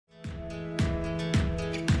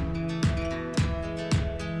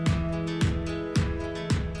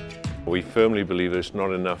We firmly believe it's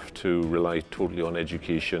not enough to rely totally on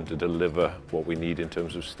education to deliver what we need in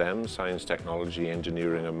terms of STEM, science, technology,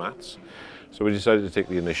 engineering and maths. So we decided to take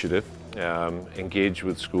the initiative, engage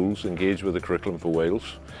with schools, engage with the curriculum for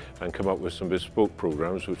Wales and come up with some bespoke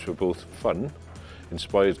programmes which were both fun,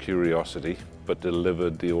 inspired curiosity, but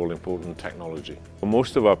delivered the all-important technology.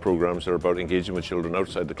 Most of our programmes are about engaging with children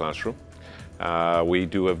outside the classroom. We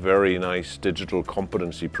do a very nice digital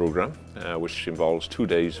competency programme which involves 2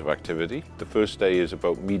 days of activity. The first day is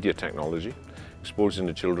about media technology, exposing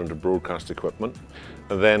the children to broadcast equipment,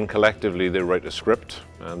 and then collectively they write a script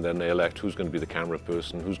and then they elect who's going to be the camera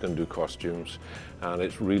person, who's going to do costumes, and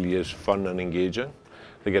it really is fun and engaging.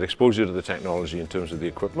 They get exposure to the technology in terms of the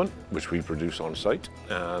equipment which we produce on site,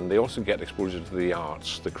 and they also get exposure to the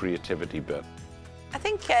arts, the creativity bit. I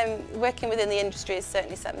think working within the industry is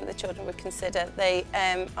certainly something the children would consider. They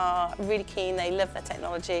are really keen, they love their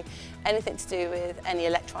technology. Anything to do with any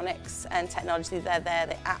electronics and technology, they're there.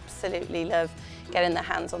 They absolutely love getting their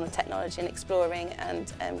hands on the technology and exploring,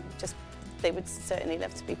 and they would certainly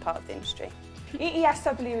love to be part of the industry.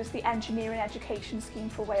 EESW is the engineering education scheme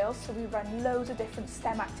for Wales, so we run loads of different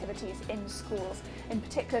STEM activities in schools, in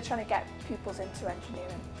particular trying to get pupils into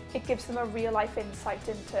engineering. It gives them a real life insight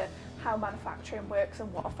into how manufacturing works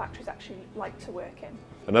and what a factory is actually like to work in.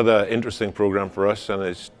 Another interesting programme for us, and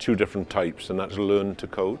it's 2 different types, and that's learn to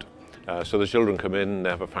code. So the children come in, they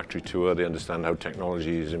have a factory tour, they understand how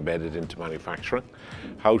technology is embedded into manufacturing,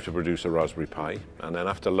 how to produce a Raspberry Pi, and then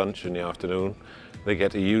after lunch in the afternoon they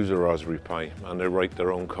get to use a Raspberry Pi and they write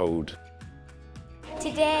their own code.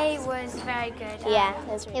 Today was very good. Yeah,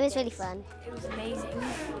 it was really fun. It was amazing.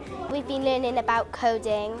 We've been learning about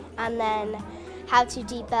coding and then how to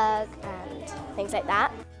debug and things like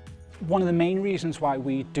that. One of the main reasons why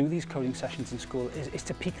we do these coding sessions in school is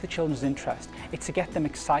to pique the children's interest. It's to get them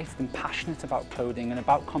excited and passionate about coding and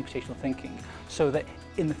about computational thinking, so that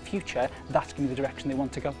in the future that's going to be the direction they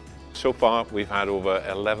want to go. So far we've had over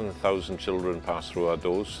 11,000 children pass through our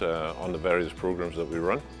doors on the various programmes that we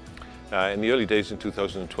run. In the early days in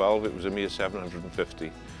 2012 it was a mere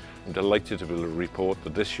 750. I'm delighted to be able to report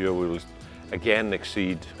that this year we will again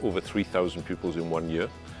exceed over 3,000 pupils in 1 year,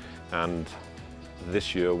 and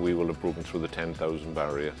this year we will have broken through the 10,000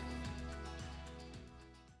 barrier.